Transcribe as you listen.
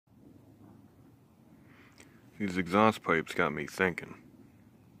These exhaust pipes got me thinking.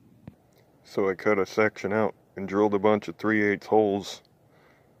 So I cut a section out and drilled a bunch of 3/8 holes.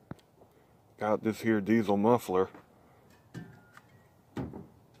 Got this here diesel muffler.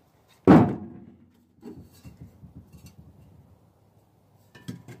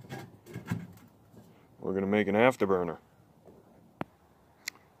 We're gonna make an afterburner.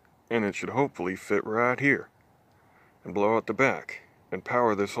 And it should hopefully fit right here and blow out the back and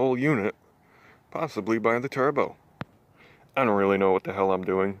power this whole unit, possibly by the turbo. I don't really know what the hell I'm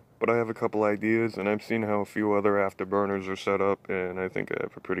doing, but I have a couple ideas, and I've seen how a few other afterburners are set up, and I think I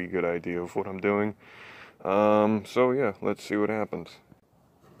have a pretty good idea of what I'm doing. So yeah, let's see what happens.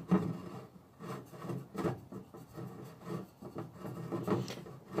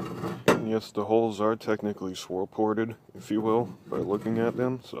 And yes, the holes are technically swirl ported, if you will, by looking at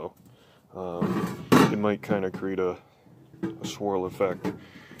them, so it might kind of create a swirl effect,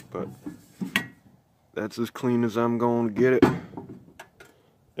 but that's as clean as I'm going to get it.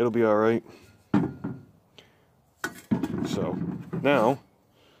 It'll be alright. So, now,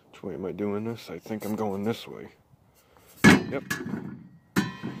 which way am I doing this? I think I'm going this way. Yep.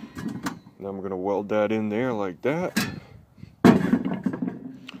 Now I'm going to weld that in there like that.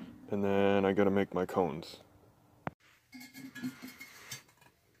 And then I got to make my cones.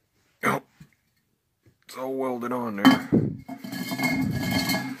 Oh, it's all welded on there.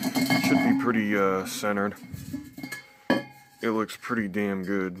 Should be pretty centered. It looks pretty damn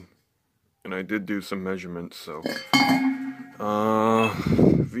good. And I did do some measurements, so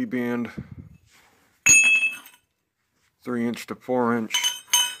V-band 3" to 4",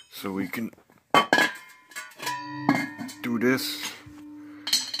 so we can do this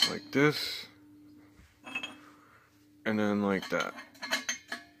like this and then like that.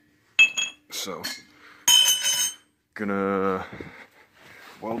 So gonna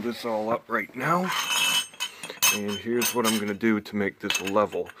weld this all up right now, and here's what I'm gonna do to make this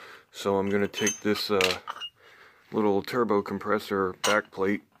level. So I'm gonna take this little turbo compressor back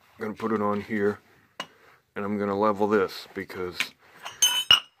plate, I'm gonna put it on here, and I'm gonna level this because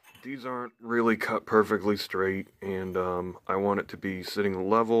these aren't really cut perfectly straight, and I want it to be sitting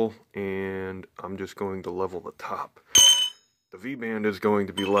level, and I'm just going to level the top. The V-band is going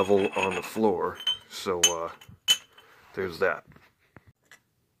to be level on the floor, so there's that.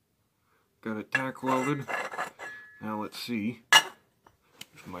 Got it tack welded. Now let's see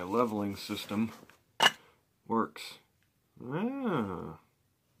if my leveling system works. Ah,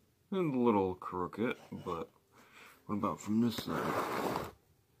 it's a little crooked, but what about from this side?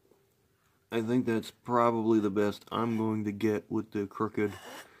 I think that's probably the best I'm going to get with the crooked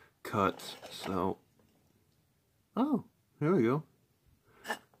cuts, so... Oh, there we go.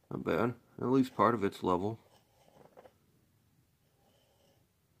 Not bad. At least part of it's level.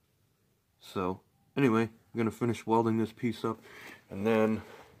 So, anyway, I'm going to finish welding this piece up, and then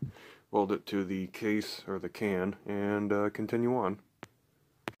weld it to the case, or the can, and continue on.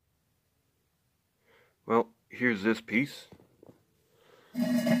 Well, here's this piece.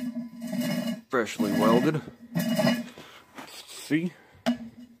 Freshly welded. Let's see.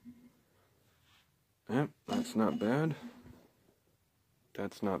 Yep, that's not bad.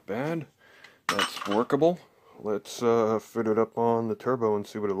 That's not bad. That's workable. Let's fit it up on the turbo and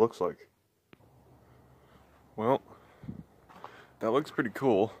see what it looks like. Well, that looks pretty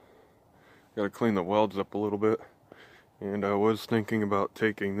cool. Gotta clean the welds up a little bit. And I was thinking about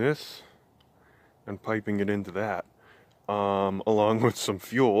taking this and piping it into that, along with some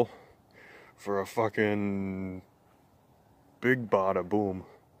fuel for a fucking big bada boom.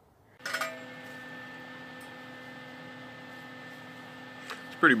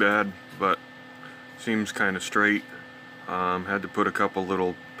 It's pretty bad, but seems kind of straight. Had to put a couple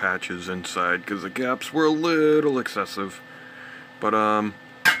little patches inside because the gaps were a little excessive. But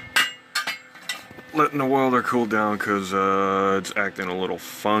letting the welder cool down because it's acting a little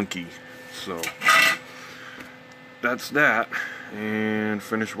funky. So that's that. And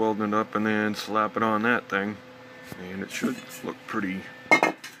finish welding it up and then slap it on that thing. And it should look pretty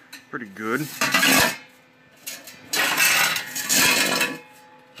good.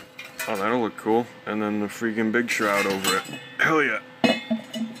 Oh, that'll look cool. And then the freaking big shroud over it. Hell yeah.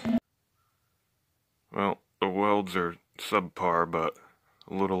 Well, the welds are subpar, but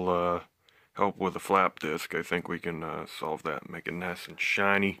a little help with a flap disc, I think we can solve that, make it nice and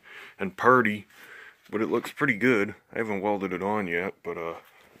shiny and purty. But it looks pretty good. I haven't welded it on yet, but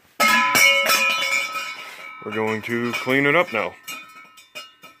we're going to clean it up now.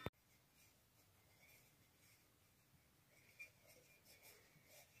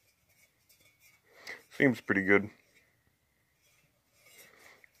 Seems pretty good.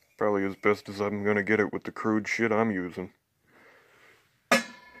 Probably as best as I'm gonna get it with the crude shit I'm using.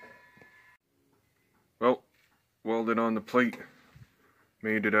 Well, welded on the plate.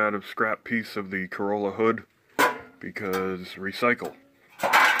 Made it out of scrap piece of the Corolla hood because recycle.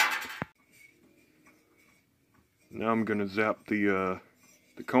 Now I'm gonna zap the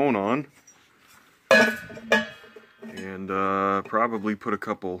cone on and probably put a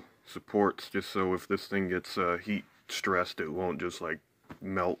couple supports just so if this thing gets heat stressed it won't just like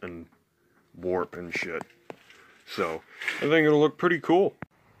melt and warp and shit. So I think it'll look pretty cool.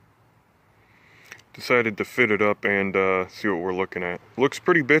 Decided to fit it up and see what we're looking at. Looks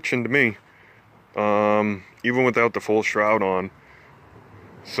pretty bitchin' to me, even without the full shroud on.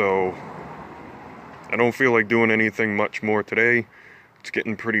 So I don't feel like doing anything much more today. It's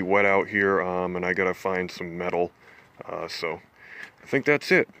getting pretty wet out here, and I gotta find some metal. So I think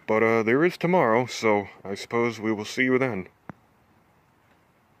that's it. But there is tomorrow, so I suppose we will see you then.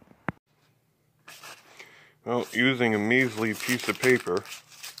 Well, using a measly piece of paper,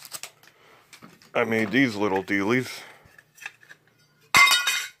 I made these little dealies,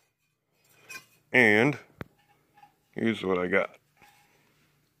 and here's what I got.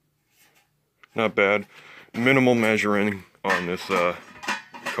 Not bad. Minimal measuring on this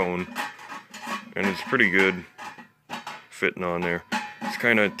cone, and it's pretty good fitting on there. It's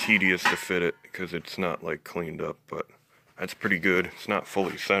kind of tedious to fit it because it's not like cleaned up, but that's pretty good. It's not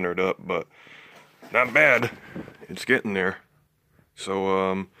fully centered up, but not bad. It's getting there.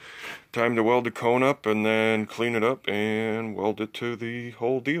 So, time to weld the cone up and then clean it up and weld it to the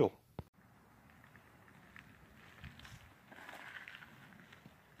whole deal.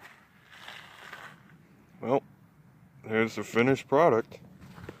 Well, there's the finished product.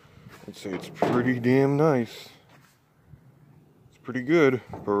 I'd say it's pretty damn nice. It's pretty good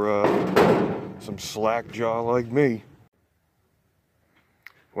for some slack jaw like me.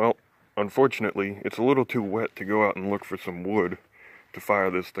 Well, unfortunately, it's a little too wet to go out and look for some wood to fire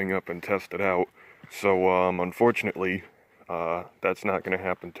this thing up and test it out. So unfortunately that's not going to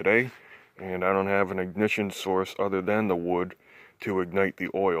happen today, and I don't have an ignition source other than the wood to ignite the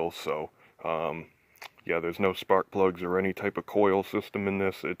oil. So yeah, there's no spark plugs or any type of coil system in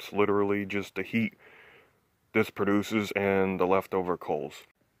this. It's literally just the heat this produces and the leftover coals.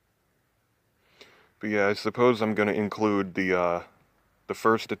 But yeah, I suppose I'm going to include the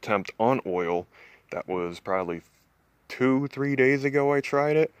first attempt on oil. That was probably 2-3 days ago I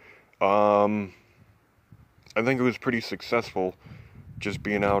tried it. I think it was pretty successful, just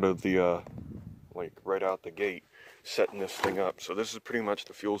being out of the like right out the gate setting this thing up. So this is pretty much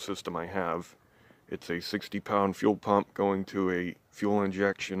the fuel system I have. It's a 60-pound fuel pump going to a fuel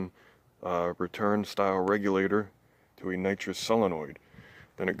injection return style regulator to a nitrous solenoid.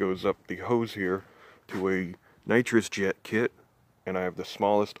 Then it goes up the hose here to a nitrous jet kit, and I have the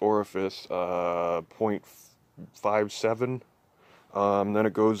smallest orifice, 0.57. Then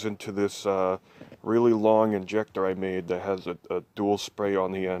it goes into this really long injector I made that has a dual spray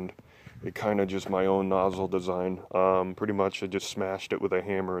on the end. It kind of just my own nozzle design. Pretty much I just smashed it with a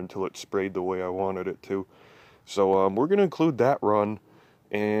hammer until it sprayed the way I wanted it to. So we're going to include that run,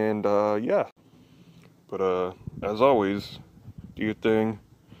 and yeah. But as always, do your thing,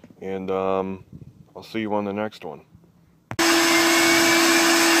 and I'll see you on the next one.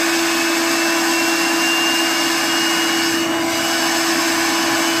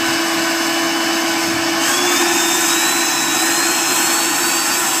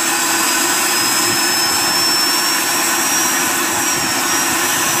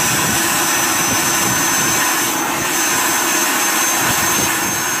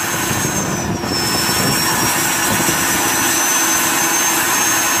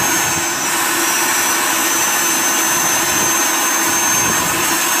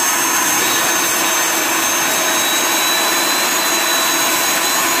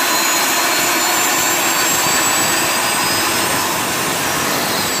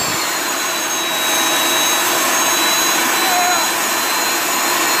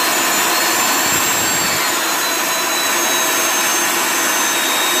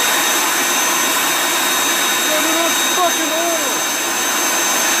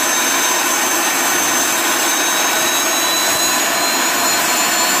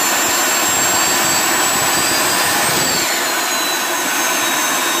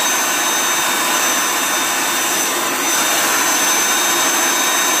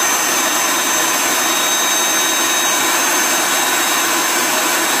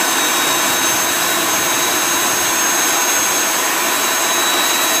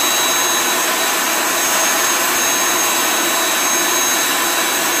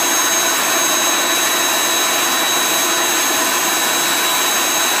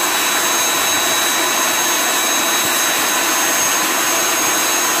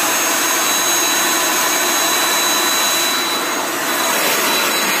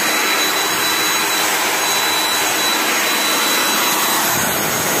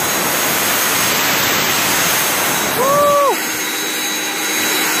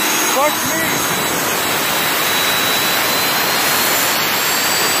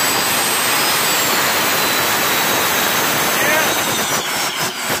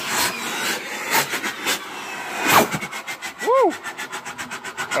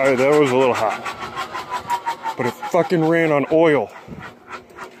 Alright, that was a little hot. But it fucking ran on oil.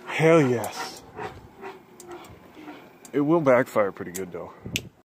 Hell yes. It will backfire pretty good though.